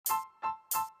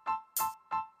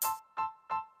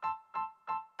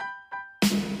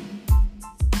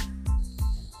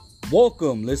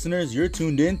Welcome, listeners. You're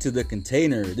tuned in to The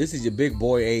Container. This is your big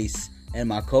boy Ace and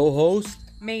my co host,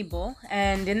 Mabel,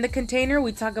 and in the container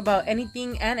we talk about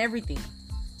anything and everything.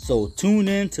 So tune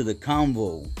in to the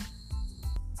convo.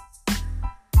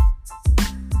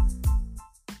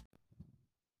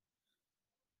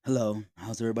 Hello,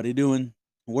 how's everybody doing?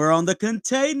 We're on The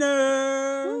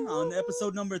Container on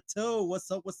episode number 2. What's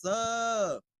up? What's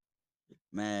up?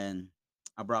 Man,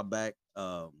 I brought back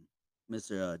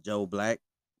Mr. Joe Black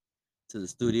to the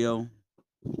studio.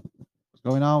 What's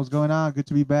going on? What's going on? Good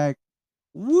to be back.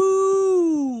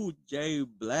 Woo! Jay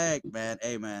Black, man.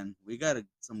 Hey, man, we got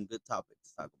some good topics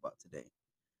to talk about today.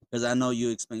 Because I know you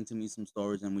explained to me some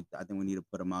stories, and I think we need to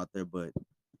put them out there. But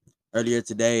earlier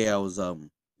today, I was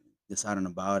just out and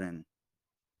about, and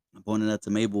I pointed out to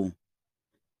Mabel.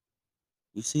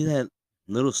 You see that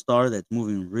little star that's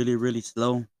moving really, really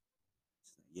slow?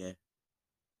 Yeah.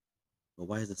 But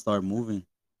why is the star moving?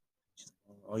 She's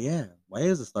like, oh yeah. Why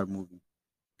is the star moving?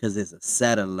 Because it's a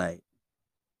satellite.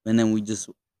 And then we just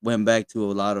went back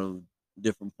to a lot of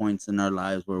different points in our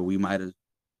lives where we might have,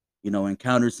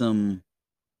 encountered some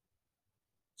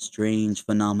strange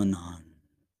phenomenon.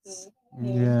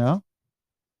 Yeah.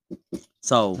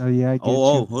 So, Oh yeah, I get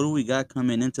oh, you. who do we got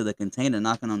coming into the container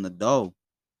knocking on the door?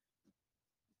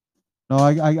 No,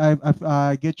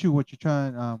 I get you. What you're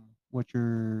trying what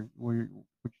you're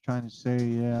trying to say.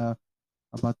 Yeah,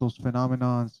 about those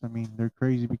phenomenons. I mean, they're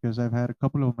crazy because I've had a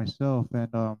couple of them myself,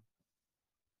 and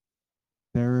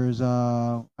there's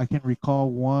I can recall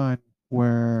one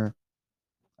where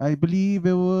I believe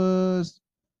it was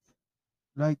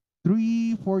like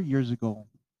 4 years ago.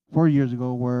 4 years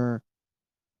ago, where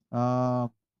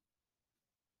um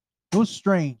it was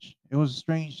strange. It was a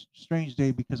strange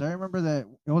day because I remember that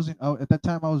it wasn't at that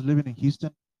time I was living in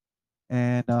Houston,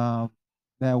 and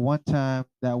that one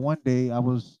day, I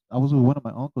was with one of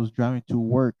my uncles driving to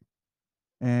work,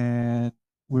 and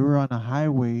we were on a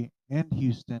highway in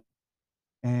Houston,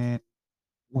 and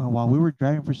while we were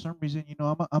driving, for some reason,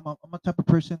 I'm a type of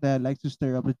person that likes to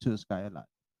stare up into the sky a lot,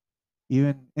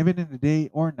 even in the day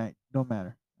or night, no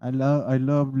matter. I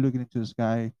love looking into the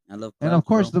sky, I love and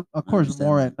clouds, bro. of I course understand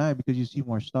more that. at night because you see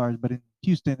more stars. But in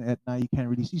Houston at night you can't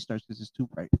really see stars because it's too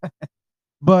bright.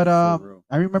 But For real.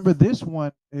 I remember this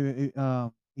one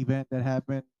event that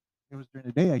happened. It was during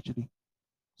the day actually.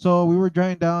 So we were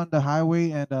driving down the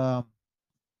highway, and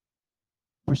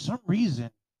for some reason,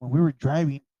 when we were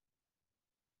driving,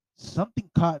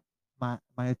 something caught my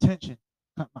attention,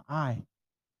 caught my eye.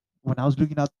 When I was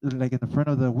looking out, like in the front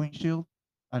of the windshield,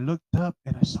 I looked up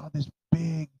and I saw this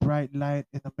big bright light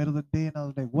in the middle of the day, and I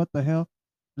was like, "What the hell?"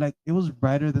 Like it was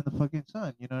brighter than the fucking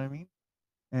sun. You know what I mean?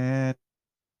 And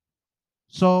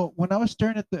so when I was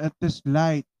staring at this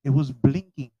light, it was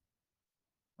blinking,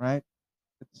 right?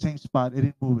 At the same spot, it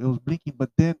didn't move. It was blinking, but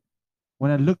then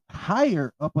when I looked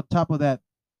higher up on top of that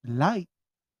light,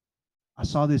 I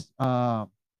saw this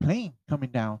plane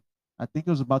coming down. I think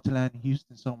it was about to land in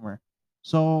Houston somewhere.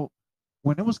 So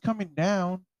when it was coming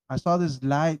down, I saw this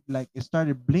light, like it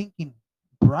started blinking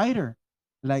brighter,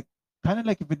 like kind of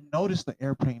like if it noticed the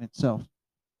airplane itself.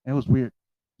 It was weird.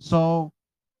 So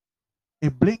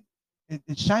it blinked,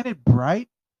 it shined bright,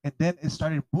 and then it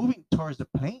started moving towards the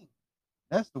plane.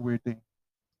 That's the weird thing.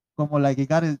 Como like it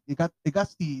got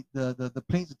the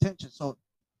plane's attention. So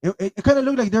it kind of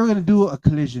looked like they were gonna do a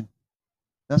collision.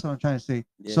 That's what I'm trying to say.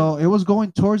 Yeah. So it was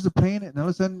going towards the plane, and all of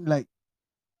a sudden, like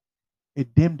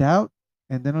it dimmed out,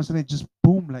 and then all of a sudden, it just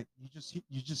boom, like you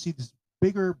just see this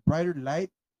bigger, brighter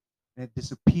light, and it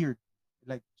disappeared,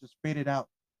 like just faded out.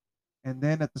 And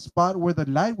then at the spot where the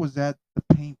light was at, the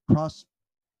plane crossed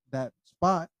that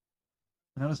spot,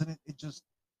 and all of a sudden, it just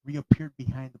reappeared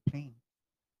behind the plane,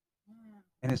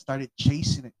 and it started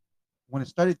chasing it. When it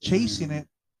started chasing Damn. it,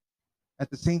 at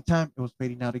the same time, it was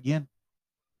fading out again,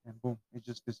 and boom, it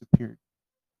just disappeared.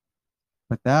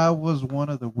 But that was one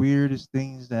of the weirdest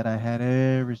things that I had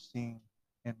ever seen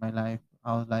in my life.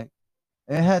 I was like,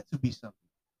 it had to be something.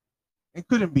 It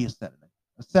couldn't be a satellite.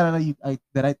 A satellite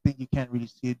that I think you can't really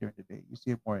see it during the day. You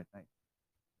see it more at night.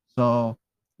 So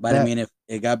But I that mean, if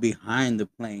it got behind the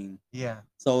plane, yeah,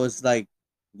 so it's like,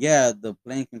 yeah, the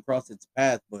plane can cross its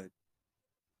path, but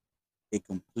it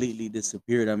completely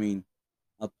disappeared. I mean,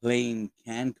 a plane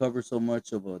can cover so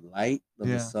much of a light of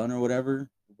the yeah, sun or whatever.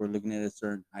 If we're looking at a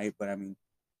certain height, but I mean,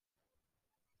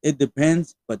 it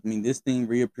depends. But I mean, this thing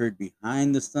reappeared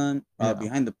behind the sun, yeah.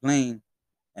 behind the plane,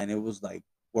 and it was like,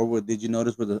 did you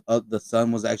notice where the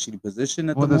sun was actually positioned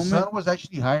at Well, the the moment? sun was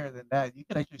actually higher than that. You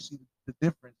could actually see the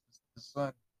difference. The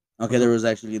sun Okay, was there a was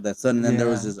actually that sun, and then there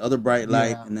was yeah, this other bright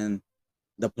light, yeah, and then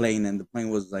the plane, and the plane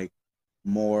was like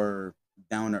more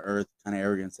down to earth kind of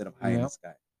area instead of high in yeah. the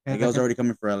sky. And Like it like was I, already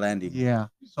coming for a landing. yeah,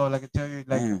 so like I tell you,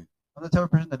 like Damn. I'm the type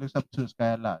of person that looks up to the sky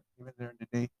a lot, even during the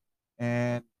day,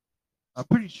 and I'm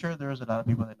pretty sure there's a lot of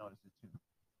people that notice it too.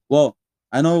 Well,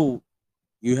 I know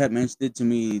you had mentioned it to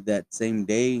me that same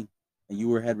day, and you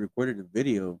were had recorded a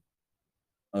video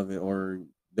of it, or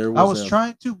there I was was a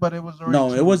trying to, but it was already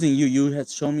no, it too. wasn't you. You had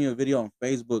shown me a video on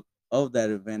Facebook of that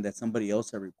event that somebody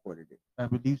else had recorded it, I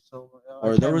believe so. I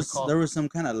or can't there recall. was some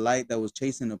kind of light that was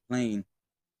chasing a plane.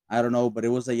 I don't know, but it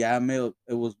was a yeah, mail.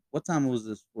 It was what time was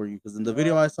this for you? Because in the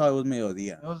video Uh, I saw it was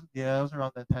mediodía. it was yeah, it was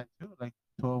around that time too, like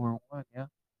 12 or 1. Yeah,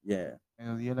 Yeah,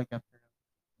 and yeah, like afternoon.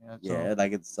 Yeah, so yeah,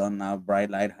 like it's sun out, bright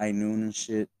light, high noon and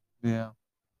shit. yeah,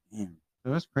 Damn. it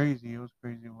was crazy. It was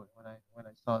crazy when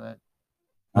I saw that.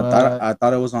 I But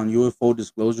thought it was on UFO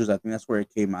disclosures. I think that's where it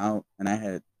came out, and I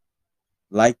had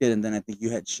liked it, and then I think you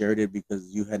had shared it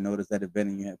because you had noticed that event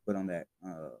and you had put on that.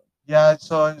 yeah,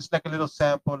 so it's like a little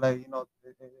sample, like it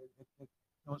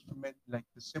was from like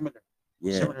the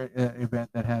Yeah, similar event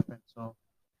that happened. So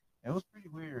it was pretty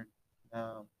weird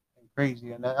and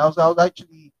crazy, and I was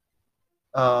actually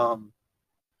um,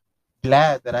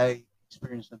 glad that I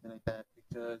experienced something like that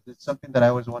because it's something that I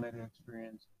always wanted to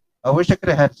experience. I wish I could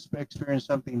have had experienced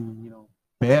something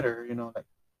better, like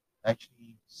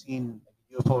actually seen like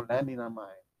a UFO landing on my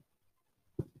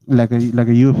like a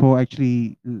UFO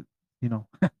actually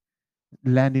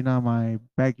landing on my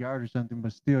backyard or something.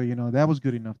 But still, that was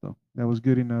good enough though. That was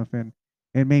good enough, and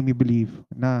it made me believe.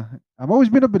 Nah, I've always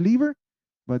been a believer,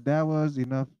 but that was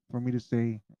enough for me to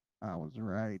say I was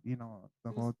right.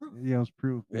 The whole yeah, it was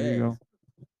proof. There you yeah, go.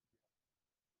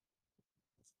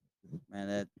 man.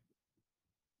 That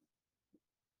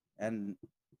and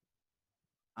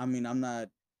I mean, I'm not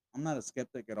a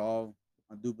skeptic at all.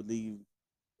 I do believe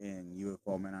in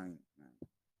UFO, man.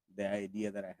 The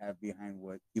idea that I have behind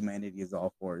what humanity is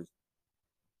all for is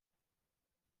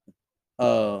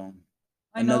um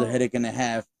I another know. headache and a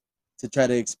half to try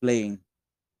to explain.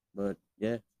 But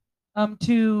yeah,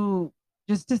 To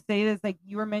just to say this, like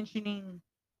you were mentioning,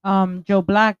 Joe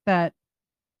Black, that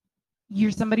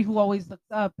you're somebody who always looks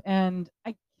up, and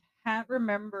I can't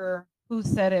remember who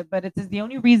said it, but it says the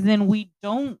only reason we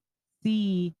don't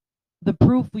see the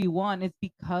proof we want is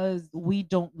because we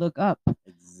don't look up.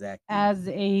 exactly. As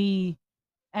a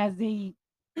as a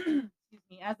excuse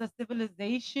me, as a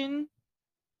civilization,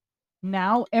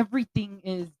 now everything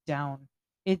is down.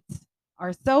 It's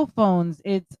our cell phones,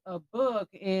 it's a book,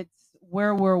 it's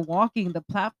where we're walking, the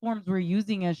platforms we're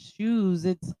using as shoes,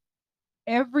 it's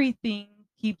everything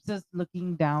keeps us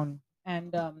looking down.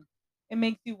 And it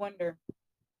makes you wonder.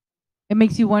 It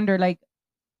makes you wonder, like,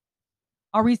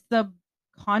 are we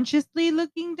subconsciously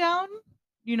looking down?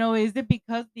 Is it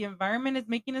because the environment is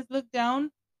making us look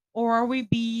down, or are we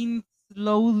being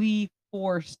slowly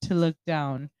forced to look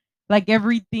down? Like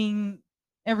everything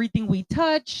we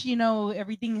touch,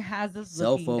 everything has us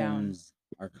Cell looking down. phones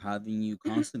are having you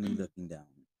constantly looking down.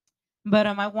 But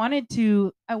I wanted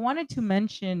to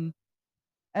mention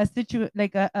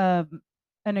like an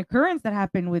occurrence that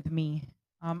happened with me.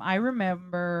 I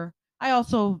remember. I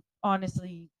also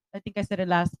honestly, I think I said it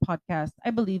last podcast. I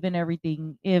believe in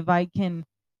everything. If I can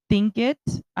think it,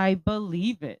 I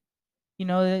believe it.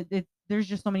 There's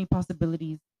just so many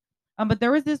possibilities. But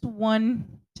there was this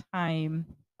one time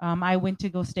I went to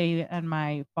go stay at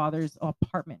my father's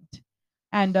apartment,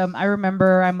 and I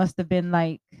remember I must have been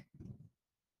like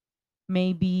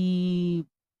maybe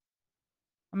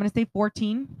I'm gonna say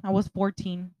 14. I was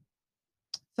 14.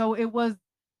 So it was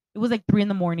like 3 in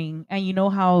the morning, and you know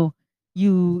how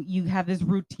you have this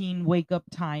routine wake up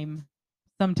time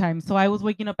sometimes. So I was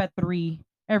waking up at 3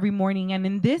 every morning, and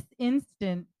in this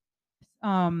instant,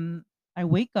 I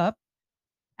wake up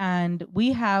and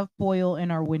we have foil in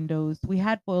our windows. We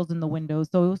had foils in the windows,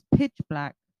 so it was pitch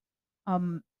black.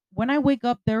 Um, when I wake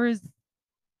up, there is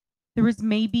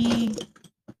maybe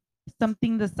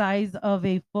something the size of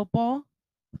a football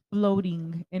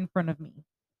floating in front of me,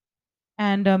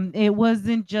 and it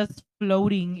wasn't just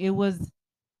floating. It was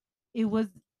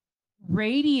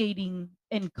radiating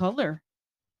in color.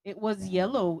 It was Damn.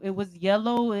 yellow. It was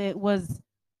yellow. It was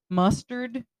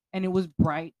mustard, and it was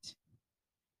bright.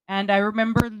 And I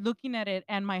remember looking at it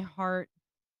and my heart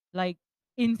like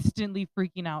instantly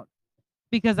freaking out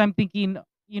because I'm thinking,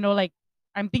 like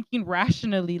I'm thinking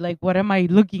rationally, like what am I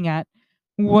looking at?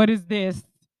 What is this?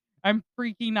 I'm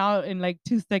freaking out in like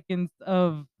 2 seconds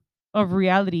of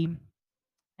reality.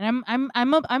 And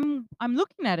I'm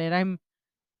looking at it. I'm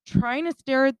trying to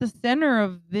stare at the center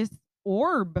of this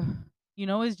orb.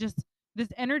 Is just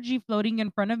this energy floating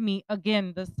in front of me.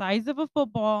 Again, the size of a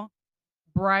football,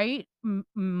 bright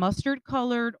mustard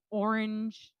colored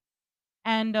orange,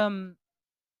 and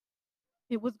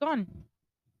it was gone.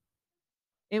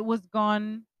 It was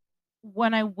gone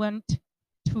when I went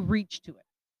to reach to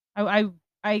it.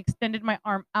 I extended my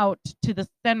arm out to the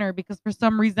center because for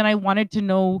some reason I wanted to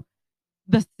know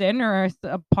the center.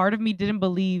 A part of me didn't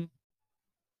believe.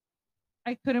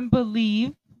 I couldn't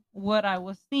believe what I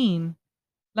was seeing.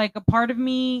 Like a part of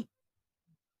me,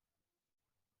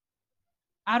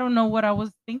 I don't know what I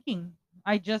was thinking.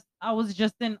 I was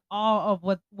just in awe of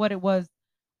what it was.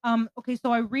 Okay,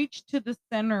 so I reached to the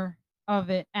center of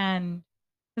it and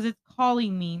because it's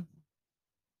calling me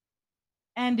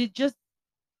and it just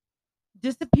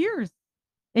disappears.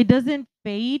 It doesn't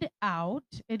fade out.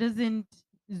 It doesn't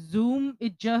zoom.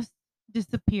 It just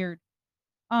disappeared.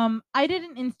 I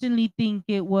didn't instantly think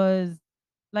it was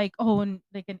like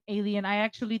like an alien. I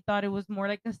actually thought it was more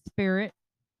like a spirit.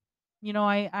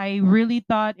 I really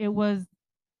thought it was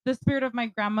the spirit of my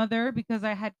grandmother because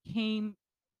I had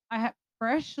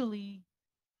freshly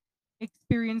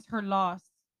experienced her loss.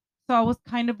 So I was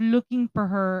kind of looking for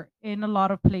her in a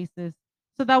lot of places.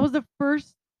 So that was the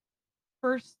first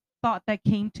thought that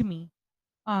came to me.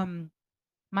 Um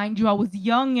Mind you, I was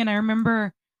young and I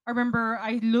remember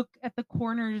I looked at the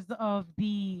corners of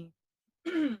the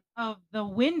of the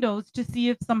windows to see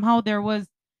if somehow there was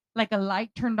like a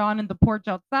light turned on in the porch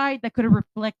outside that could have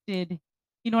reflected,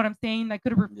 you know what I'm saying? That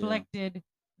could have Yeah. reflected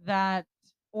that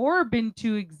orb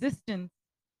into existence.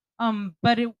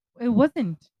 But it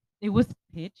wasn't. It was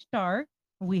pitch dark.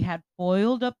 We had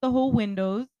foiled up the whole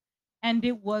windows and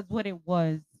it was what it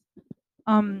was.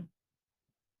 Um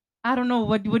I don't know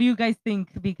what do you guys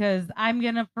think because I'm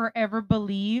going to forever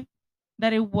believe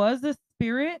that it was a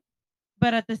spirit,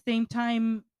 but at the same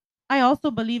time I also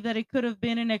believe that it could have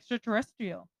been an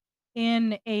extraterrestrial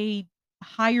in a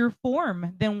higher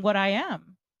form than what I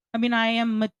am. I mean, I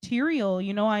am material,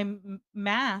 I'm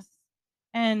mass,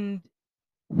 and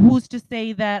who's to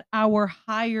say that our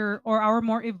higher or our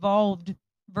more evolved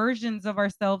versions of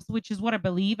ourselves, which is what I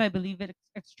believe that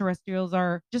extraterrestrials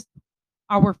are just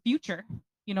our future,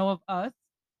 of us.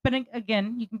 But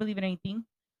again, you can believe in anything.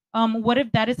 What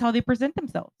if that is how they present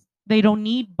themselves? They don't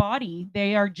need body;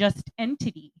 they are just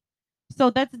entity. So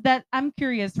that's that. I'm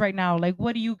curious right now. Like,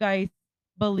 what do you guys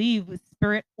believe?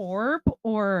 Spirit orb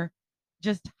or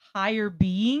just higher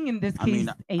being? In this I case, mean,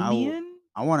 alien.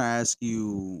 I want to ask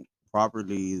you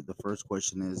properly. The first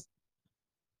question is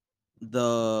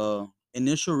the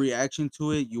initial reaction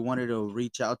to it. You wanted to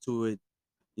reach out to it.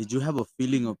 Did you have a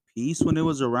feeling of peace when it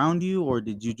was around you, or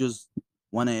did you just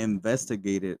want to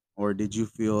investigate it, or did you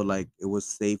feel like it was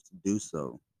safe to do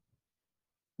so?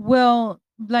 Well,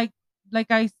 like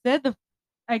I said,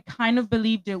 I kind of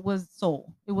believed it was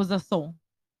soul. It was a soul.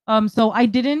 So I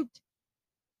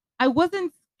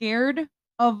wasn't scared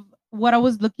of what I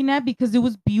was looking at because it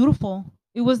was beautiful.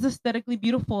 It was aesthetically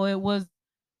beautiful. It was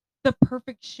the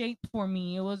perfect shape for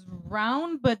me. It was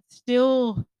round but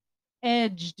still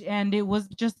edged and it was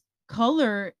just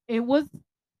color. It was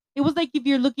like if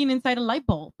you're looking inside a light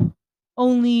bulb,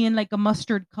 only in like a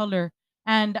mustard color.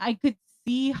 And I could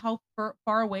see how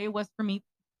far away it was from me.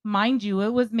 Mind you,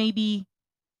 it was maybe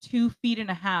 2 feet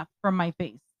and a half from my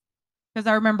face. Because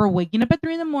I remember waking up at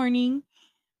 3 in the morning,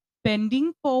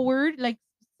 bending forward, like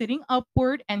sitting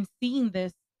upward and seeing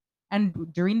this.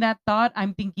 And during that thought,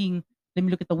 I'm thinking, let me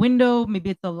look at the window.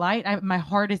 Maybe it's a light. My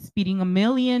heart is speeding a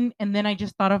million. And then I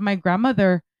just thought of my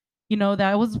grandmother.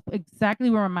 That was exactly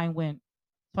where my mind went.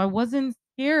 So I wasn't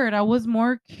scared. I was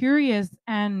more curious.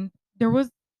 And there was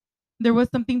there was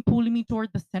something pulling me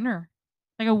toward the center.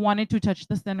 Like I wanted to touch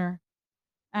the center.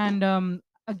 And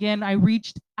again, I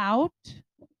reached out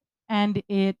and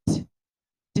it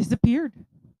disappeared.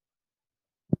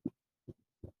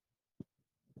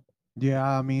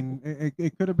 Yeah, I mean,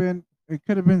 it could have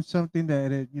been something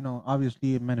that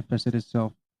obviously it manifested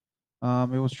itself.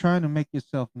 It was trying to make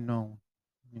itself known,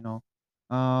 you know.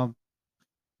 Um,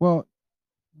 well,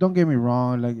 don't get me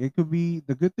wrong, like it could be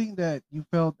the good thing that you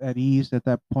felt at ease at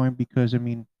that point because I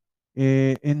mean,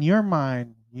 in your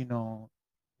mind,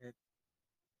 it,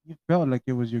 you felt like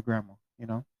it was your grandma,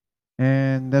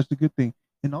 and that's the good thing.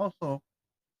 And also,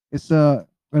 it's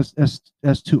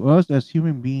as to us as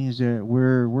human beings,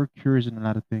 we're curious in a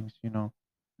lot of things,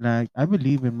 like I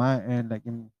believe in my and like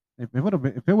if it would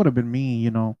have been me,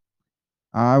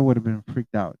 I would have been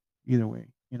freaked out either way,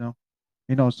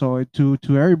 so to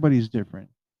everybody's different,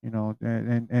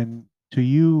 and to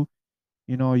you,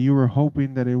 you were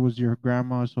hoping that it was your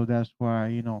grandma, so that's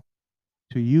why,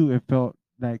 to you it felt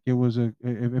like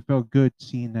it felt good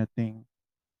seeing that thing.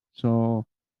 So,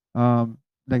 um,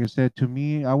 like I said, to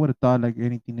me, I would have thought like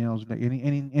anything else, like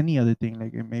any other thing,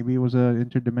 like maybe it was a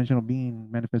interdimensional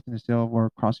being manifesting itself or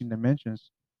crossing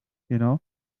dimensions. You know,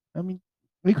 I mean,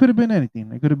 It could have been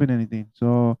anything. It could have been anything.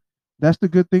 So that's the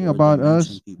good thing Fourth about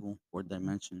dimension, us. people. Fourth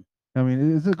dimension. I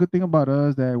mean, it's a good thing about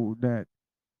us that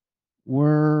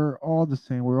we're all the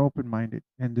same. We're open minded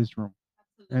in this room.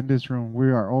 In this room,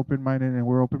 we are open minded, and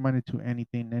we're open minded to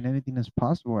anything, and anything is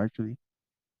possible. Actually,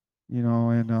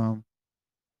 and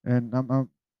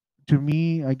to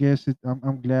me, I guess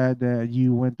I'm glad that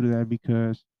you went through that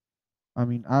because I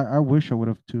mean, I wish I would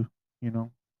have too. You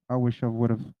know, I wish I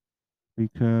would have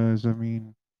because I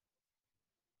mean,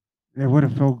 it would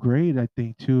have felt great. I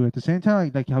think too. At the same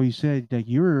time, like how you said, like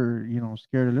you were,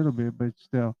 scared a little bit, but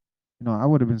still, I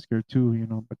would have been scared too.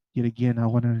 But yet again, I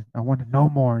want to know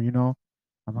more.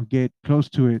 I'm gonna get close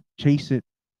to it, chase it.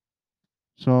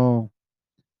 So,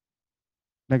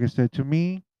 like I said, to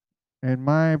me, in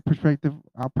my perspective,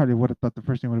 I probably would have thought the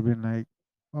first thing would have been like,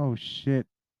 "Oh shit,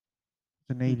 it's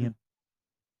an alien.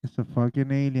 It's a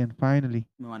fucking alien, finally."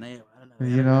 Me van a llevar a la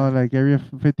verga. Like Area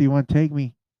 51, take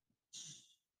me.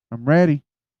 I'm ready.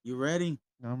 You ready?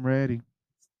 I'm ready.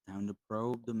 Time to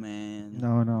probe the man.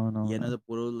 No, no, no, Llena no. de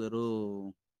puro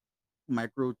little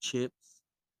microchips.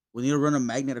 We need to run a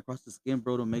magnet across the skin,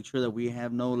 bro, to make sure that we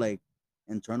have no like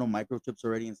internal microchips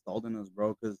already installed in us,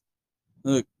 bro. Because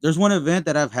look, there's one event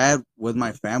that I've had with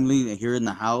my family here in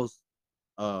the house,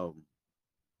 um,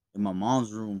 in my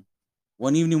mom's room.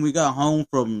 One evening we got home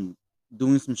from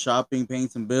doing some shopping, paying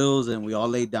some bills, and we all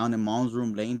laid down in mom's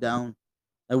room, laying down.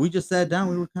 And we just sat down.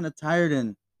 We were kind of tired,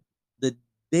 and the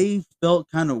day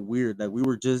felt kind of weird. Like we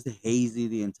were just hazy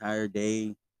the entire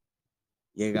day.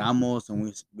 Llegamos and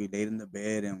we laid in the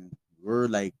bed and we were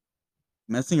like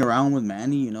messing around with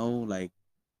Manny, like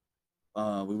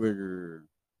we were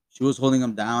she was holding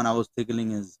him down, I was tickling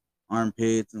his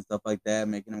armpits and stuff like that,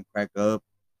 making him crack up.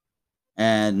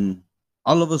 And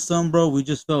all of a sudden, bro, we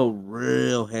just felt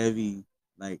real heavy.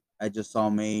 Like I just saw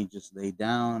May just lay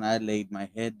down, I laid my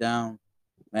head down,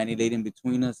 Manny laid in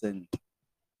between us, and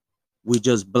we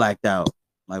just blacked out.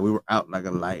 Like we were out like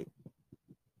a light.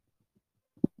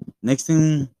 Next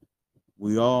thing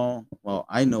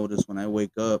I noticed when I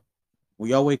wake up,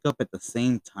 we all wake up at the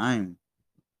same time.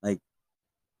 Like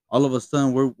all of a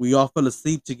sudden, we all fell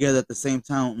asleep together at the same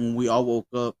time when we all woke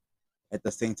up at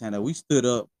the same time. That we stood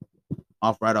up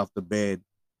right off the bed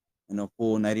in a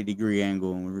full 90-degree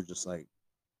angle, and we were just like,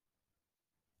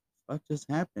 "What just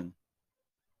happened?"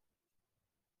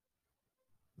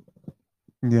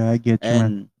 Yeah, I get you, man.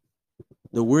 And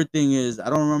the weird thing is, I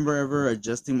don't remember ever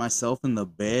adjusting myself in the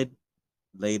bed,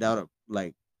 laid out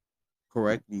like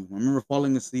correctly. I remember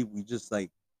falling asleep. We just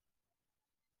like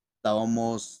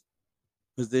almost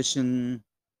positioned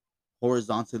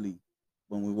horizontally.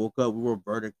 When we woke up, we were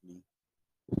vertically.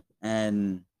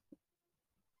 And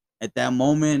at that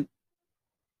moment,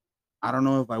 I don't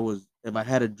know if I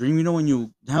had a dream. You know when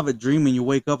you have a dream and you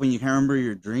wake up and you can't remember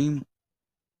your dream,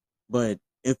 but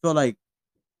it felt like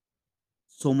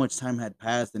so much time had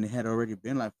passed and it had already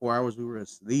been like 4 hours we were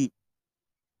asleep.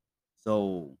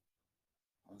 So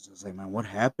I was just like, man, what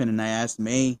happened? And I asked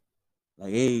May,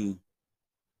 like, hey,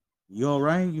 you all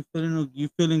right? You feeling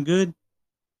good?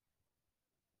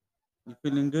 You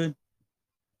feeling good?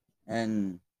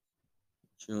 And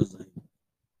she was like,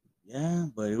 yeah,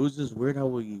 but it was just weird how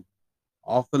we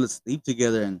all fell asleep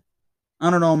together. And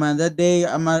I don't know, man. That day,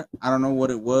 I don't know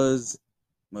what it was,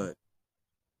 but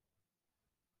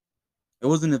it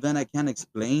was an event I can't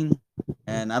explain,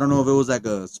 and I don't know if it was like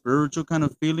a spiritual kind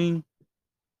of feeling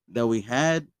that we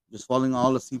had, just falling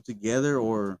all asleep together,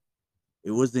 or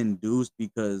it was induced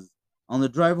because on the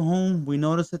drive home we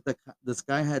noticed that the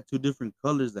sky had two different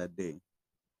colors that day.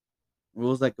 It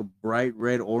was like a bright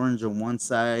red orange on one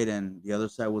side, and the other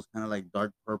side was kind of like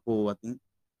dark purple. I think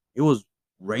it was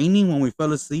raining when we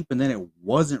fell asleep, and then it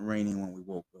wasn't raining when we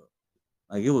woke up.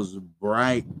 Like it was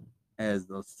bright as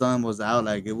the sun was out,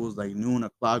 like it was like noon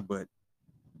o'clock, but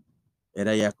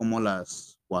era ya como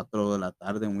las 4 de la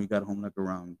tarde, and we got home like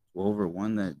around 12 or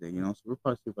 1 that day, so we're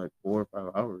probably asleep like 4 or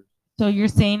 5 hours. So you're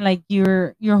saying like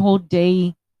your whole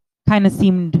day kind of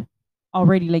seemed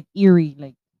already like eerie,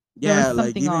 like there was Yeah, like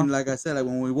something even off. like I said, like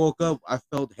when we woke up, I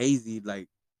felt hazy, like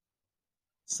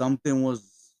something was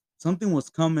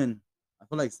coming. I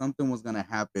feel like something was gonna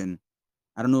happen.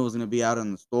 I don't know if it was gonna be out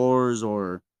in the stores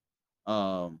or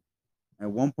um at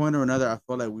one point or another I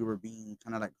felt like we were being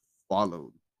kind of like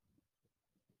followed,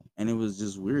 and it was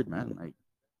just weird, man. Like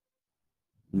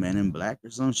Men in Black or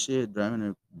some shit driving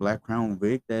a black Crown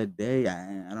Vic that day.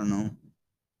 I don't know.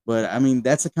 But I mean,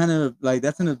 that's a kind of like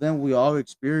that's an event we all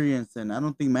experienced, and I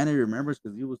don't think Manny remembers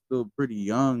because he was still pretty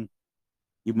young.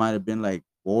 He might have been like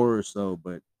 4 or so,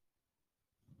 but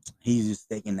he's just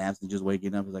taking naps and just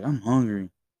waking up. He's like, I'm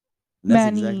hungry. And that's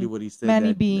exactly Manny what he said Manny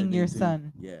that being day your too.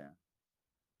 son. Yeah.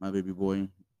 My baby boy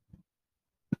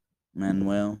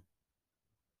Manuel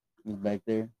is back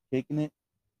there kicking it.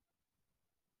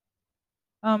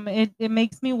 It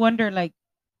makes me wonder, like,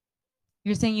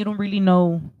 you're saying you don't really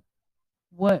know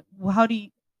what how do you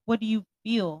what do you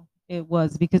feel it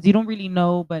was, because you don't really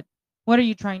know, but what are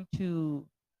you trying to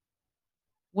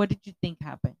what did you think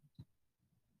happened?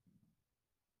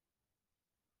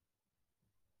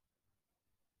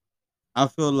 I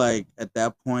feel like at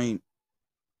that point,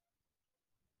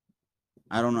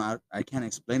 I don't know. I can't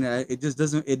explain it. It just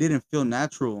doesn't. It didn't feel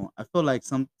natural. I feel like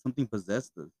something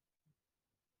possessed us.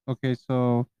 Okay,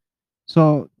 so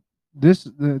this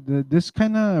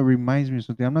kind of reminds me of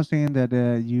something. I'm not saying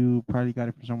that you probably got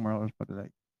it from somewhere else, but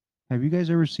like, have you guys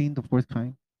ever seen The Fourth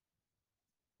Kind?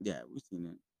 Yeah, we've seen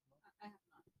it.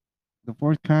 The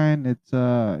Fourth Kind,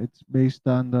 it's based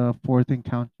on the fourth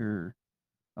encounter,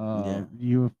 Yeah.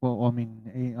 UFO. I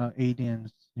mean,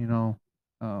 aliens.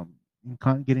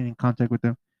 Getting in contact with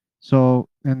them. So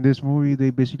in this movie, they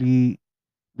basically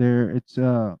it's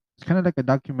kind of like a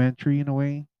documentary in a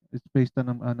way. It's based on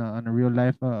a real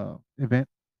life event.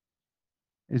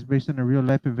 It's based on a real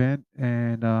life event,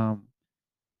 and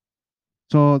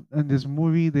so in this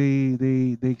movie,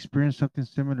 they experience something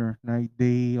similar. Like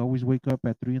they always wake up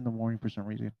at 3 in the morning for some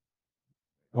reason,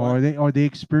 What? or they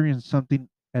experience something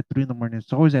at 3 in the morning.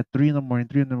 It's always at 3 in the morning,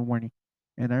 3 in the morning.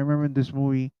 And I remember in this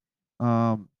movie,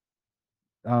 um,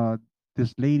 uh,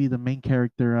 this lady, the main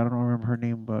character, I don't remember her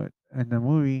name, but in the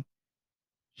movie,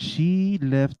 she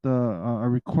left a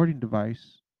recording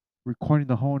device, recording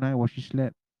the whole night while she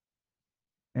slept.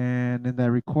 And in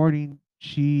that recording,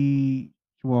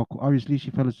 well, obviously she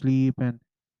fell asleep, and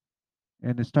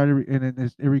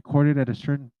it recorded at a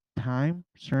certain time,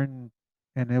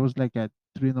 and it was like at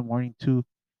 3 in the morning too.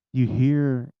 You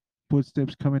hear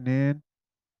footsteps coming in,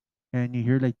 and you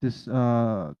hear like this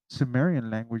Sumerian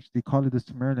language. They call it the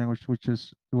Sumerian language, which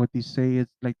is what they say is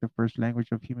like the first language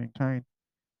of humankind.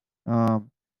 Um,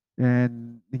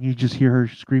 and then you just hear her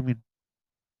screaming.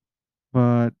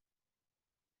 But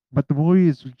the movie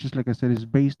is just like I said, is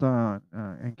based on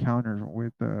encounters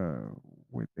with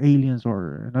aliens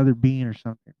or another being or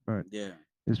something. But Yeah.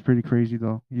 it's pretty crazy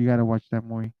though. You gotta watch that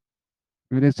movie.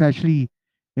 But it's actually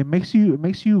it makes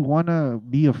you wanna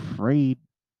be afraid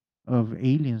of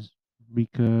aliens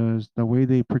because the way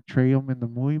they portray them in the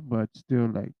movie, but still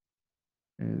like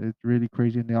it's really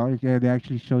crazy. And they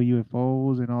actually show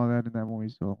UFOs and all that in that movie.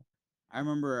 So I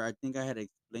remember. I think I had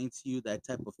explained to you that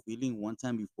type of feeling one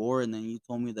time before, and then you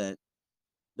told me that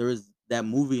there was that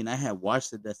movie, and I had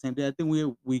watched it that same day. I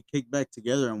think we kicked back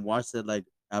together and watched it like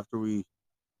after we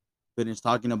finished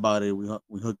talking about it. We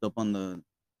hooked up on the.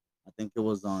 I think it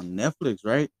was on Netflix,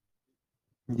 right?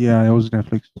 yeah, it was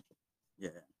Netflix. Yeah.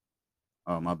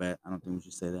 Oh, my bad. I don't think we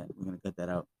should say that. We're gonna cut that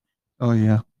out. Oh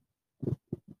yeah.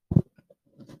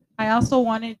 I also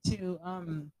wanted to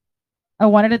I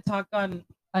wanted to talk on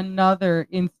another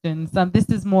instance. This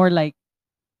is more like,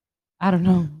 I don't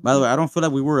know. By the way, I don't feel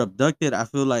like we were abducted. I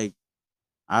feel like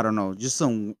I don't know, just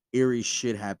some eerie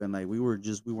shit happened. Like we were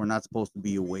not supposed to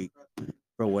be awake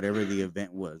for whatever the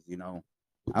event was. I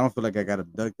don't feel like I got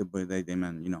abducted, but they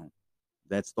man,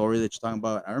 that story that you're talking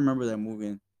about. I remember that movie.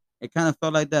 And it kind of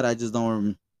felt like that. I just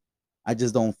don't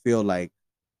feel like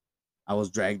I was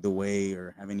dragged away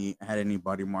or had any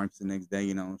body marks the next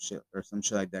day. Shit or some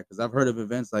shit like that. Because I've heard of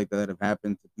events like that have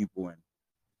happened to people, and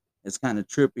it's kind of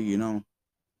trippy.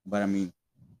 But I mean,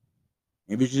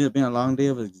 maybe it's just been a long day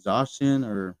of exhaustion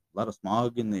or a lot of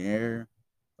smog in the air,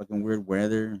 fucking weird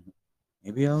weather.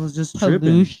 Maybe I was just tripping.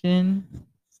 Pollution,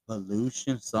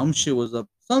 Pollution. Some shit was up.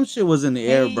 Some shit was in the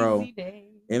air, bro. hazy day.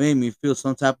 It made me feel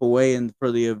some type of way. And for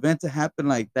the event to happen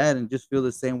like that and just feel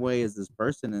the same way as this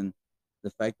person, and the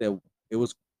fact that it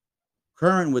was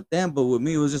current with them, but with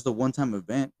me, it was just a one time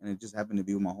event. And it just happened to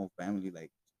be with my whole family. Like,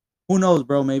 who knows,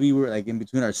 bro? Maybe we were like in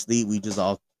between our sleep. We just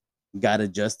all got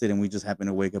adjusted and we just happened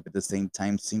to wake up at the same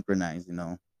time, synchronized. I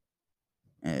don't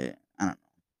know.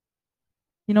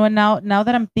 You know, and now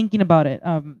that I'm thinking about it,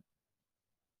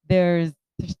 there's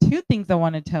two things I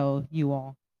want to tell you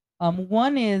all.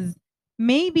 One is,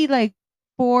 maybe like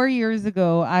 4 years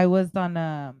ago, I was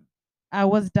down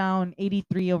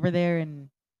 83 over there in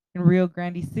Rio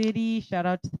Grande City. Shout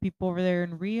out to the people over there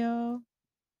in Rio.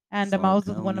 And I Saw was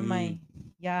with one of County. my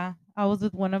yeah, I was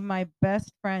with one of my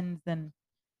best friends, and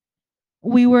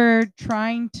we were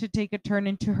trying to take a turn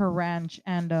into her ranch,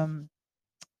 and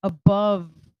above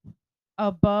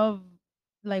above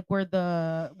like where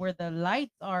the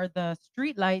lights are, the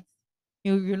street lights,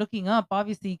 you're looking up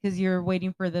obviously because you're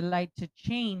waiting for the light to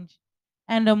change.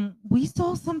 And we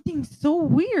saw something so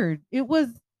weird.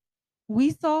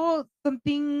 We saw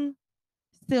something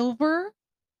silver,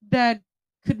 that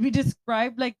could be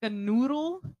described like a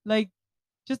noodle, like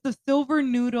just a silver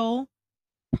noodle,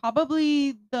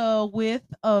 probably the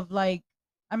width of like,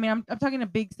 I mean, I'm talking a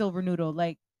big silver noodle,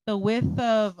 like the width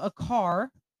of a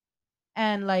car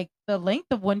and like the length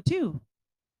of one too.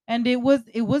 And it was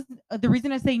the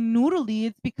reason I say noodly,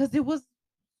 it's because it was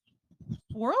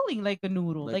swirling like a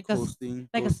noodle, Like coasting,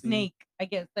 like a coasting, snake, I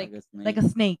guess, like a like snake, a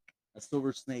snake, a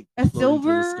silver snake a floating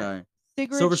through the silver sky.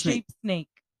 cigarette Silver snake. shaped snake.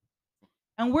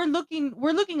 And we're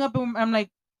looking up, and I'm like,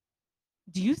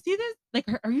 do you see this? Like,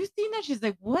 are you seeing that? She's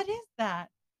like, what is that?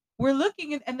 We're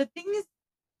looking, and the thing is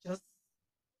just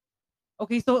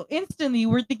okay. So instantly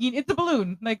we're thinking it's a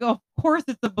balloon. Like, of course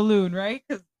it's a balloon, right?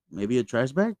 Because Maybe a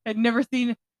trash bag. I'd never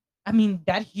seen, I mean,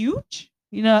 that huge.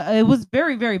 It was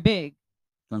very, very big.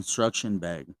 Construction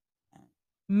bag.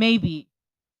 Maybe.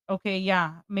 Okay,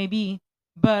 yeah, maybe.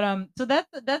 But so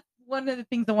that's one of the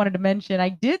things I wanted to mention. I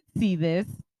did see this.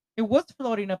 It was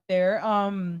floating up there.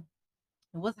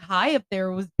 It was high up there.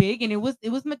 It was big, and it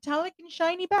was metallic and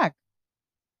shiny back.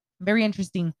 Very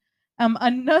interesting.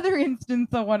 Another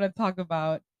instance I want to talk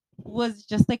about was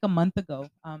just like a month ago.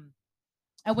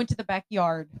 I went to the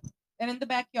backyard, and in the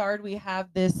backyard we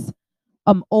have this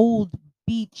old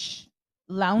beach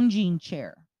lounging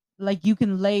chair. Like you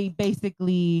can lay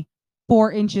basically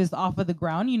 4 inches off of the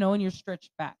ground, and you're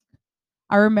stretched back.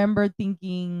 I remember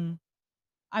thinking,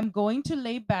 I'm going to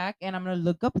lay back and I'm gonna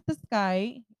look up at the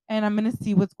sky and I'm gonna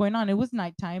see what's going on. It was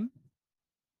nighttime,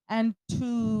 and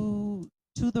to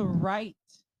the right,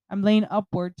 I'm laying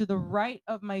upward. To the right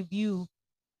of my view,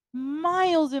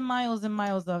 miles and miles and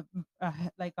miles of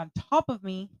like on top of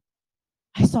me,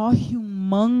 I saw a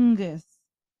humongous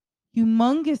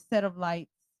set of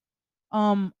lights,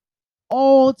 um,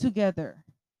 all together.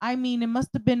 I mean, it must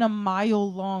have been a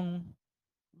mile long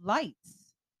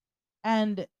lights,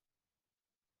 and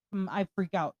I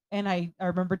freak out. And I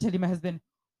remember telling my husband,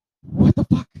 "What the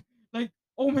fuck? Like,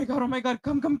 oh my god,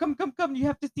 come, come, come, come, come! You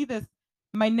have to see this."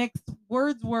 My next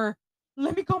words were,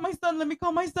 "Let me call my son. Let me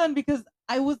call my son," because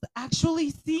I was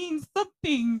actually seeing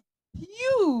something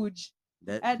huge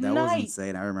at That was night,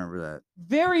 insane. I remember that.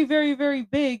 very, very, very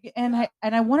big, and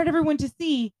I wanted everyone to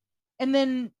see. And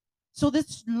then, so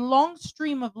this long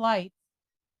stream of light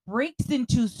breaks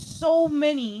into so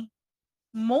many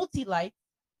multi lights,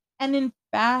 and in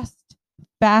fast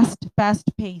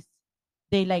pace,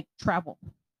 they like travel.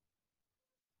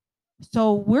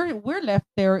 So we're left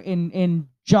there in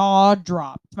jaw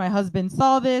dropped. My husband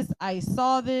saw this, I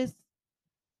saw this.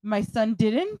 My son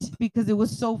didn't, because it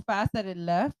was so fast that it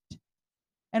left.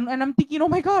 And I'm thinking, oh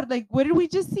my god, like what did we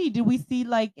just see? Did we see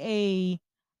like a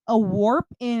warp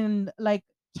in like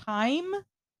time,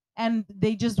 and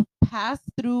they just pass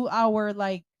through our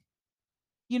like,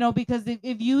 because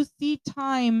if you see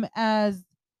time as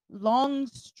long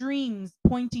streams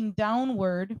pointing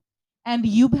downward, and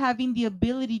you having the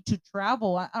ability to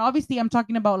travel, obviously I'm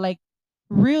talking about like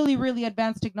really, really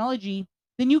advanced technology,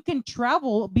 then you can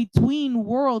travel between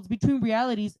worlds, between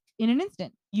realities in an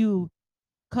instant. You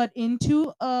cut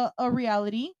into a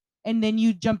reality, and then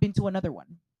you jump into another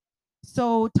one.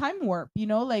 So time warp,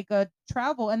 like a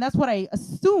travel, and that's what I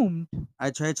assumed.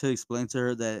 I tried to explain to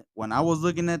her that when I was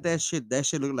looking at that shit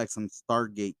looked like some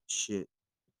Stargate shit.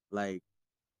 Like,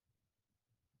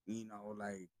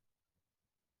 like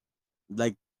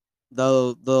like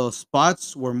the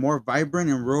spots were more vibrant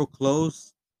and real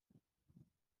closer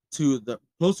to the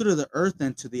Earth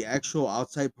than to the actual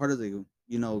outside part of the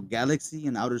galaxy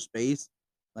and outer space.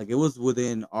 Like it was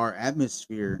within our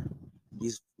atmosphere.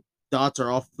 These dots are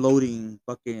all floating,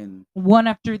 fucking One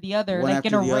after the other, one like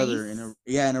in after a the race. other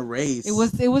in a race.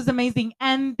 It was amazing.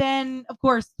 And then of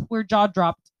course we're jaw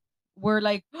dropped. We're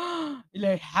like,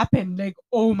 it happened. Like,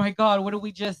 oh my god, what did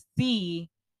we just see?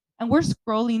 And we're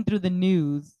scrolling through the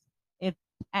news. It's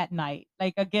at night.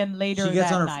 Like again later She gets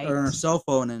that on night. her cell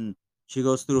phone and she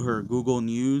goes through her Google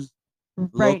News,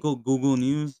 Right. local Google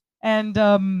News. And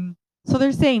so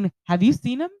they're saying, have you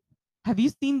seen them? Have you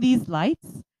seen these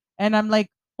lights? And I'm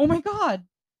like, oh my god,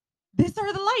 these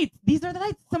are the lights. These are the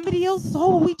lights. Somebody else saw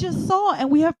what we just saw, and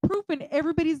we have proof, and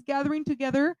everybody's gathering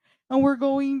together, and we're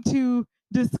going to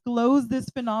disclose this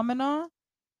phenomena.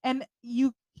 And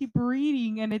you keep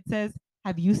reading, and it says,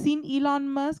 have you seen Elon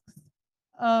Musk's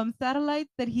satellites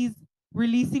that he's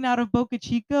releasing out of Boca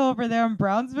Chica over there in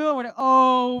Brownsville? We're like,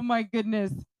 oh my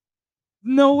goodness.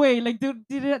 No way. Like,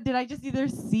 did I just either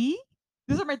see?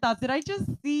 These are my thoughts. Did I just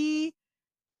see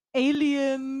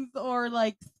aliens or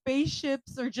like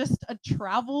spaceships or just a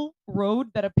travel road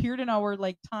that appeared in our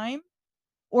like time?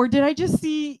 Or did I just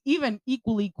see, even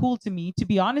equally cool to me, to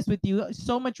be honest with you,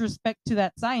 so much respect to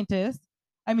that scientist,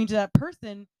 I mean to that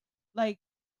person, like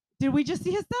Did we just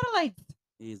see his satellites?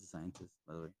 He's a scientist,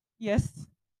 by the way. Yes. Makes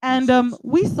And sense.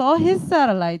 we saw his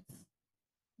satellites.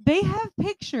 They have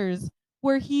pictures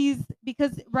where he's,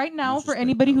 because right now, Much for respect,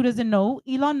 anybody who bro. doesn't know,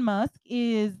 Elon Musk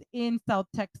is in South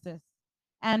Texas.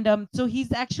 And so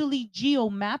he's actually geo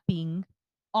mapping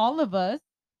all of us,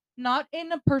 not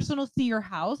in a personal see your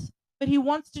house, but he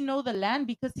wants to know the land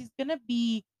because he's gonna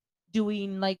be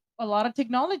doing like a lot of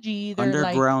technology. They're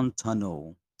like Underground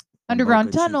tunnel from underground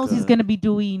Boca tunnels. He's Chica. gonna be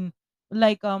doing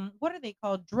like what are they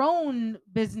called? Drone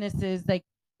businesses. Like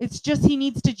it's just he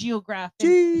needs to geograph and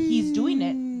he's doing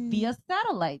it Gee. via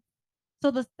satellite.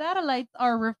 So the satellites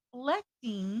are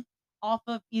reflecting off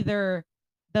of either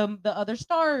the other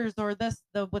stars or the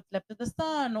what's left of the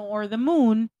sun or the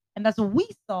moon, and that's what we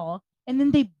saw. And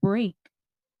then they break.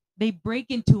 They break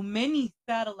into many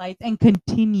satellites and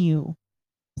continue.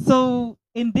 So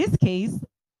in this case,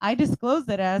 I disclose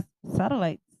it as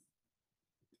satellites.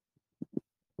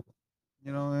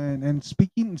 And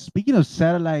speaking of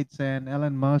satellites and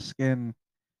Elon Musk and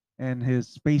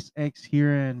his SpaceX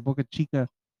here in Boca Chica,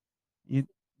 you,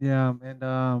 yeah,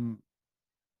 and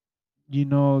you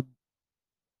know,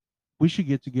 we should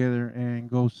get together and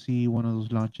go see one of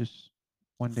those launches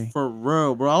one day For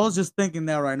real, bro. I was just thinking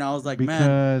that right now. I was like, man,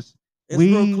 because it's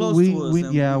real close to us, we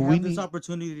and yeah we we have this need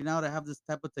opportunity now to have this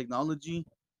type of technology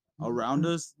around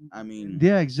us. I mean,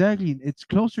 yeah, exactly, it's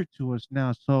closer to us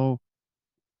now, so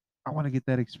I want to get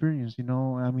that experience,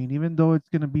 I mean, even though it's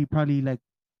gonna be probably like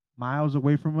miles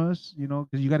away from us, because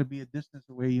you got to be a distance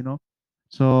away,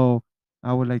 so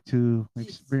I would like to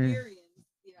experience,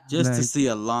 just to like, see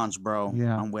a launch, bro.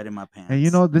 yeah. I'm wetting my And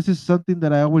pants. this is something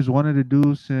that I always wanted to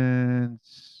do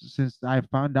since I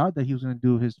found out that he was gonna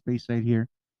do his space site here,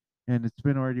 and it's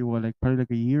been already what, like probably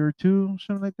like a year or two,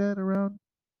 something like that around.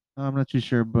 I'm not too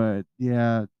sure, but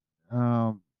yeah,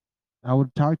 um, I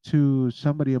would talk to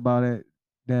somebody about it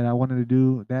that I wanted to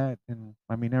do that, and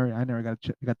I mean, I never got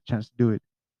the chance to do it.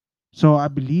 So I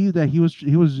believe that he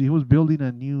was building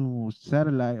a new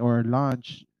satellite or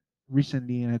launch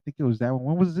recently, and I think it was that one.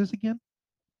 When was this again?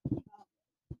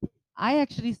 I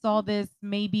actually saw this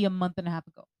maybe a month and a half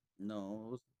ago. No,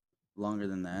 it was longer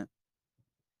than that.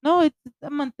 No, it's a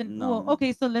month and well, No,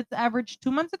 okay, so let's average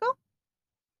 2 months ago.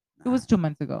 It nah. was 2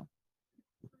 months ago.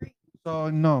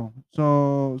 So no,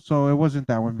 so it wasn't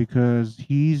that one because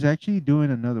he's actually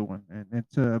doing another one, and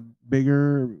it's a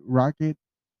bigger rocket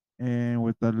and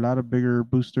with a lot of bigger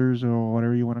boosters or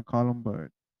whatever you want to call them. But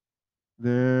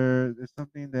there's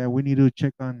something that we need to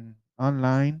check on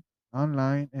online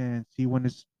and see when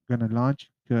it's gonna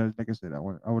launch. Because like I said, I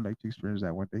would like to experience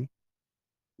that one day.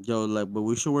 Yo, like, but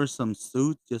we should wear some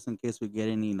suits just in case we get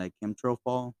any like chemtrail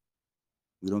fall.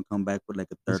 We don't come back with like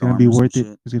a It's third gonna arm be or some worth it.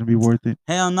 shit. It's gonna be worth it.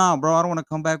 Hell no, bro. I don't want to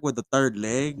come back with a third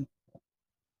leg,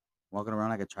 walking around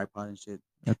like a tripod and shit.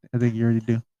 I think you already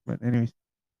do. But anyways,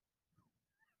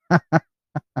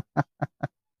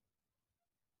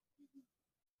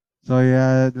 so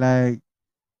yeah, like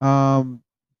um,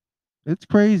 it's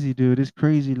crazy, dude. It's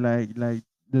crazy. Like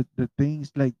the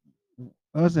things like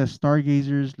us as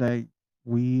stargazers, like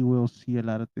we will see a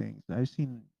lot of things. I've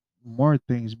seen more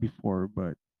things before,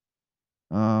 but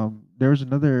there was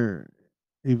another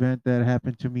event that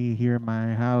happened to me here in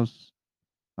my house.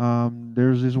 There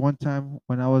was this one time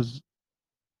when I was.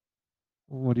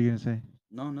 What are you gonna say?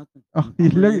 No, nothing. Oh, I'm, you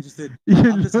I'm really look, interested. you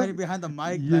I'm just look, hiding behind the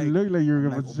mic, you like look like you're I'm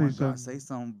like, about to oh say my god, say something.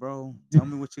 something, bro. Tell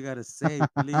me what you gotta say,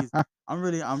 please. I'm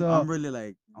really, I'm, So I'm really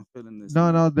like, I'm feeling this, no,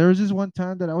 man. no, there was this one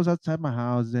time that I was outside my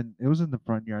house and it was in the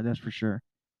front yard, that's for sure.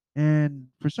 And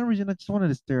for some reason, I just wanted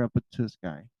to stare up into the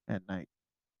sky at night,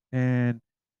 and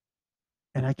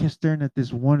and I kept staring at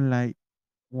this one light,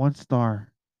 one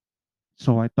star.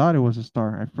 So I thought it was a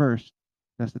star at first.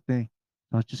 That's the thing.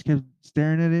 So I just kept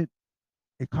staring at it.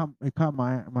 It caught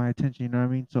my attention. You know what I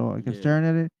mean? So I kept Yeah. staring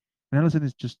at it, and all of a sudden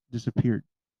it just disappeared.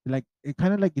 Like it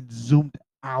kind of like it zoomed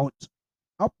out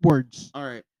upwards. All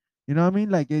right. You know what I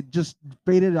mean? Like it just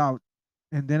faded out,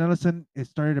 and then all of a sudden it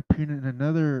started appearing in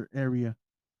another area.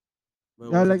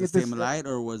 But Yeah, was it like the it this. same light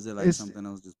or was it like It's something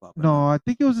else just popping no, up? I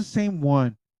think it was the same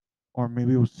one, or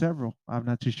maybe it was several. I'm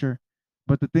not too sure.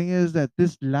 But the thing is that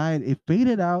this light it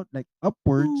faded out like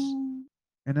upwards, Ooh.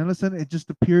 and all of a sudden it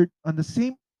just appeared on the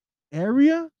same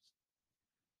area,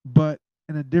 but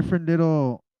in a different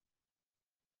little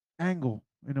angle.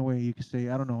 In a way, you could say.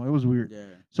 I don't know. It was weird. Yeah.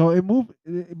 So it moved.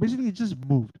 It basically, it just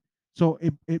moved. So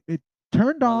it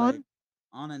turned But like on.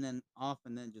 on and then off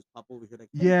and then just pop over here like,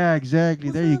 hey, Yeah, exactly.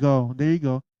 what's There you up? go. There you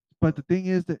go. But the thing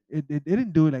is that it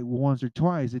didn't do it like once or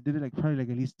twice. It did it like probably like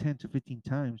at least 10 to 15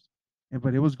 times. And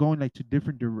but it was going like to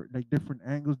different like different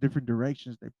angles, different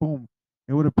directions. Like boom.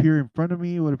 It would appear in front of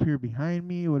me. It would appear behind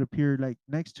me. It would appear like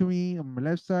next to me on my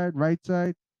left side, right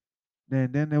side.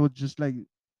 Then it would just like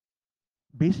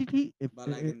basically if But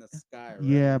like in the sky, right?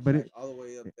 yeah, but Like it all the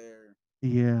way up there.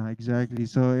 yeah, exactly.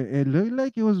 So it looked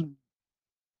like it was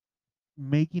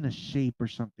making a shape or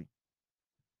something,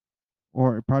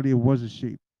 or probably it was a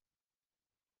shape,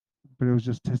 but it was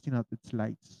just testing out its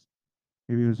lights.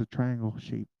 Maybe it was a triangle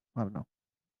shape. I don't know.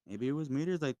 Maybe it was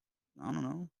meteors. Like I don't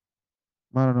know,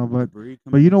 I don't know, debris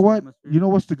but coming you know into the what? You atmosphere. know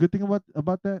what's the good thing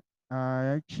about that? I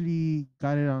actually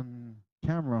got it on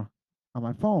camera on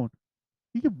my phone.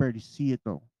 You can barely see it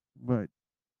though, but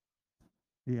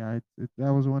yeah,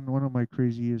 that was one of my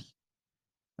craziest.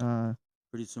 Uh,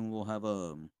 Pretty soon we'll have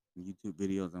YouTube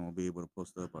videos and we'll be able to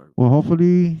post up our well,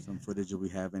 hopefully, some footage if we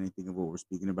have anything of what we're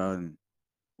speaking about, and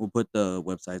we'll put the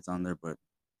websites on there. But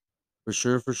for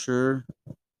sure,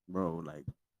 bro. Like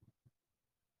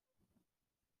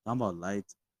talking about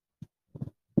lights,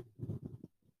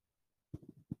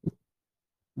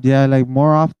 yeah, like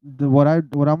more often. What I'm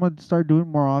gonna start doing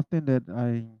more often that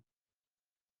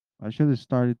I should have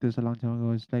started this a long time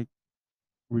ago. Is like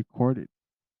record it.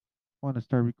 I want to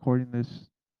start recording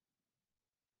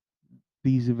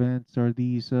these events or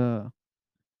these stuff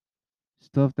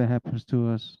that happens to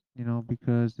us,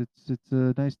 because it's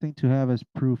a nice thing to have as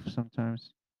proof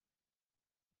sometimes,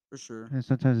 for sure. and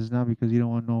sometimes it's not because you don't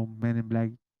want no Men in Black.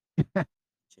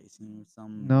 Chasing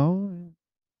some, No,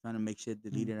 trying to make shit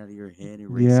mm, deleted out of your head,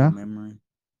 erase yeah, some memory.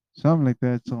 something like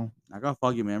that. So I got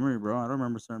foggy memory, bro. I don't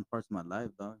remember certain parts of my life,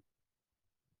 dog.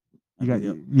 I you got be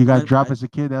the you got dropped I as a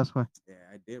kid. That's why. yeah,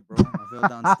 I did, bro. I fell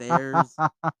downstairs.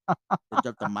 They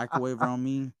dropped a microwave on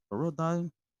me. For real, dog.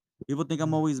 People think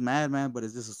I'm always mad, man, but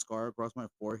it's just a scar across my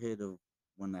forehead of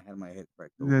when I had my head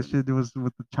cracked That open. shit was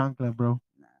with the chancla, bro.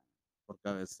 Nah, por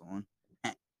cabezón.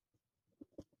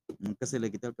 Nunca se le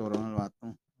quita el cabrón al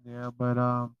vato. Yeah, but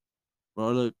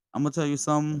Bro, look, I'm gonna tell you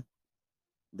something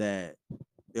that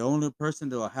the only person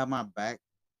that will have my back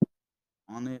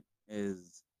on it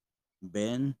is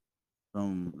Ben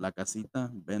from La Casita,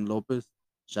 Ben Lopez.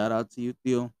 Shout out to you,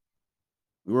 Theo.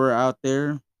 We were out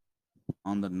there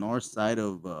on the north side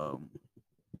of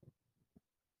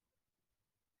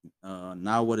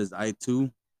now what is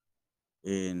I-2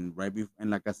 in in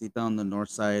La Casita on the north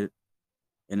side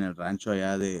in el rancho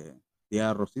allá de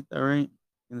Tía Rosita, right?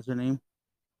 What's her name?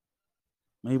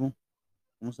 Mabel.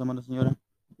 ¿Cómo se llama la señora?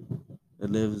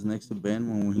 That lives next to Ben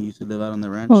when he used to live out on the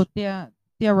Oh, ranch.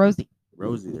 Tia Rosie.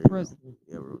 Rosie, there you Rosie. go.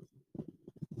 Yeah, Rosie.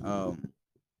 Um,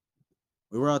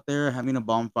 we were out there having a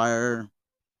bonfire.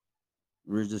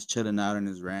 We were just chilling out in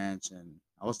his ranch, and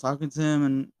I was talking to him,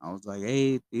 and I was like,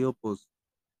 "Hey, Tío, pues,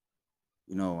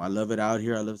 I love it out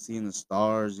here. I love seeing the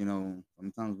stars.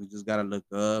 Sometimes we just gotta look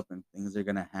up, and things are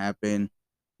gonna happen."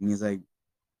 And he's like,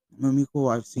 "No,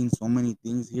 mijo, I've seen so many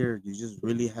things here. You just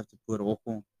really have to put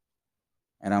ojo."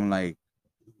 And I'm like,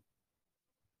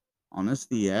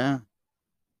 honestly, yeah.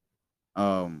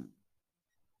 Um,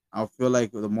 I feel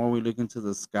like the more we look into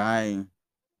the sky,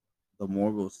 the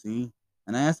more we'll see.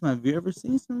 And I asked him, "Have you ever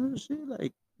seen some real shit?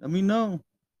 Like, let me know."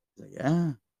 He's like,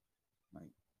 "Yeah."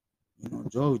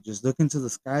 Like, Joe, just look into the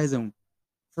skies, and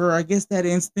for I guess that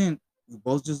instant, we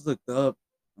both just looked up,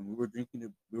 and we were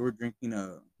drinking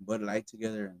a Bud Light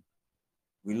together, and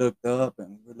we looked up,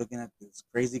 and we were looking at this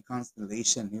crazy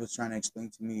constellation. He was trying to explain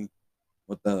to me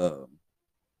what the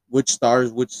which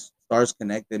stars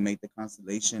connect that make the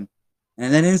constellation. And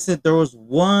in that instant, there was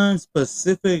one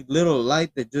specific little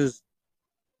light that just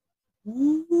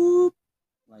whoop,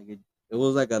 like it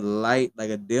was like a light, like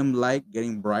a dim light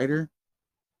getting brighter,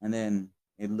 and then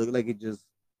it looked like it just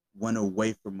went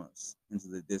away from us into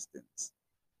the distance.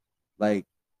 Like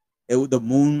the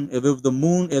moon,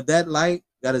 if that light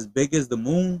got as big as the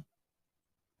moon,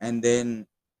 and then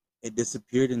it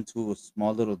disappeared into a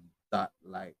small little dot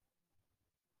light,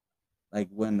 like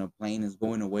when a plane is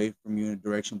going away from you in a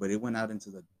direction, but it went out into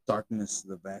the darkness,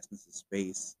 the vastness of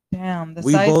space. Damn, the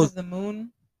We size both of the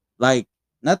moon. like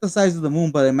not the size of the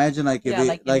moon, but imagine like if Yeah, it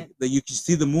like in like it. that you can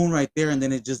see the moon right there, and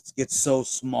then it just gets so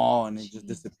small and it just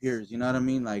Jesus. disappears. You know what I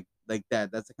mean? Like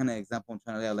that. That's the kind of example I'm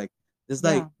trying to get. Like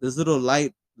Yeah. this little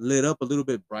light lit up a little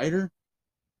bit brighter.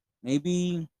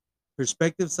 Maybe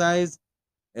perspective size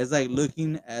is like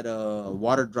looking at a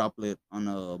water droplet on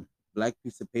a black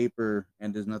piece of paper,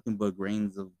 and there's nothing but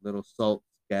grains of little salt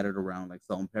scattered around, like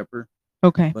salt and pepper.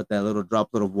 Okay. But that little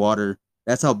droplet of water,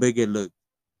 that's how big it looked.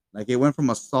 Like it went from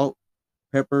a salt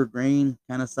pepper grain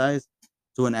kind of size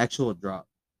to an actual drop.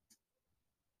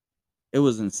 It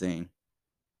was insane.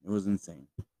 It was insane.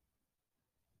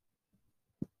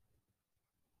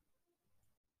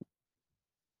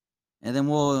 And then,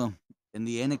 well, in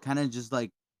the end, it kind of just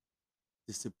like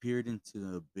disappeared into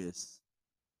the abyss.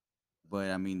 But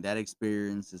I mean, that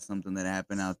experience is something that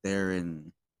happened out there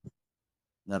in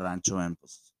the rancho, and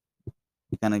pues,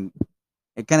 it kind of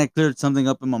it kind of cleared something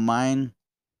up in my mind.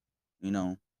 You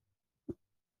know,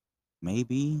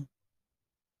 maybe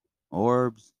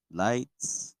orbs,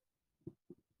 lights,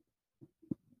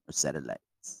 or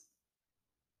satellites,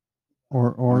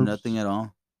 or nothing orbs. at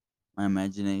all. My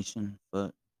imagination,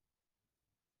 but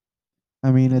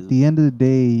I mean, it at is. the end of the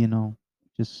day,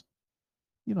 just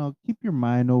keep your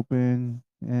mind open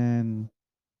and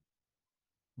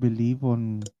believe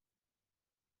on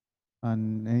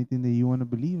anything that you want to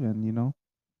believe in.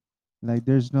 Like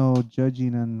there's no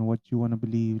judging on what you want to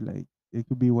believe. Like it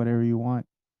could be whatever you want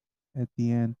at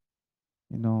the end.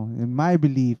 In my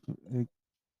belief,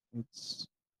 it's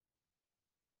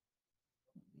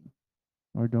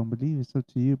or don't believe. It's up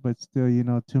to you. But still,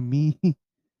 to me,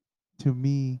 to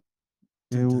me,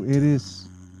 Dun, dun, it is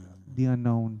the dun.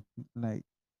 unknown, like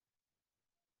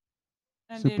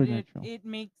And supernatural. it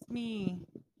makes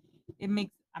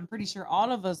I'm pretty sure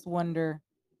all of us wonder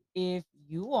if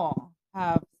you all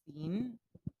have seen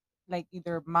like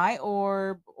either my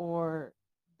orb or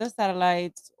the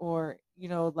satellites or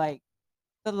like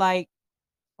the light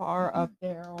far up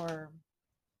there or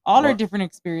all our Or, different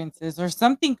experiences or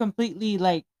something completely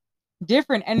like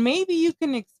different, and maybe you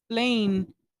can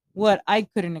explain what I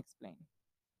couldn't explain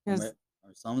or, because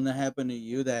or something that happened to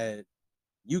you that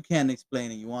you can't explain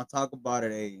it. You want to talk about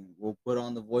it? Hey, we'll put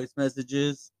on the voice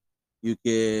messages. You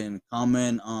can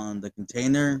comment on the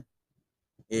container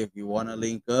if you want to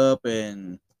link up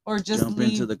and or just jump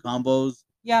into leave, the combos.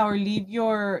 yeah, or leave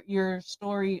your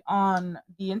story on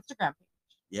the Instagram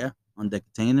page, Yeah, on the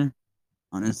container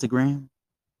on Instagram.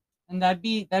 and that'd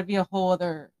be a whole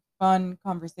other fun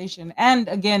conversation. And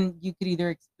again, you could either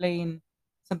explain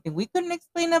something we couldn't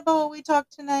explain about what we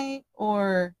talked tonight,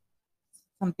 or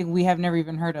something we have never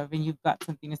even heard of, and you've got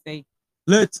something to say.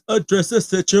 Let's address the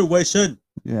situation.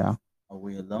 Yeah. Are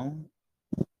we alone?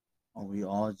 Are we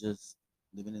all just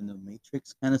living in the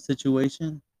Matrix kind of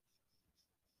situation?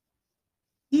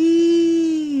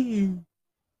 Eee.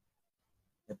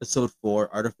 Episode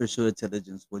 4, Artificial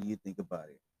Intelligence. What do you think about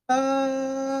it?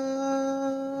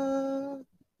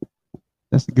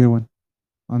 That's a good one.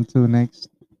 Until next.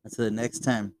 Until the next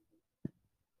time.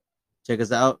 Check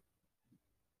us out.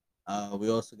 We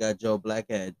also got Joe Black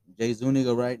at Jay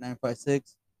Zuniga, right?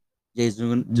 956. Yeah.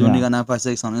 Zuniga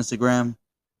 956 on Instagram.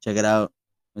 Check it out.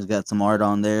 He's got some art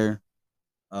on there.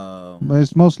 But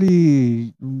it's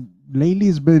mostly lately.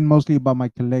 It's been mostly about my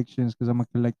collections because I'm a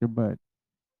collector. But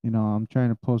I'm trying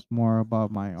to post more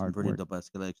about my Some pretty artwork. dope ass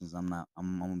collections. I'm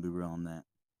gonna be real on that.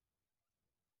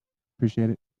 Appreciate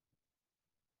it.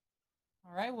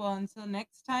 All right. Well, until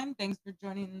next time, thanks for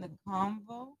joining the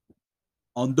convo.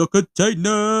 On the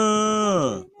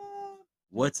container. Container.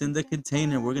 What's in the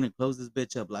container? We're gonna close this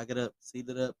bitch up, lock it up, seal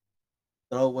it up,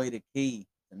 throw away the key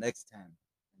the next time.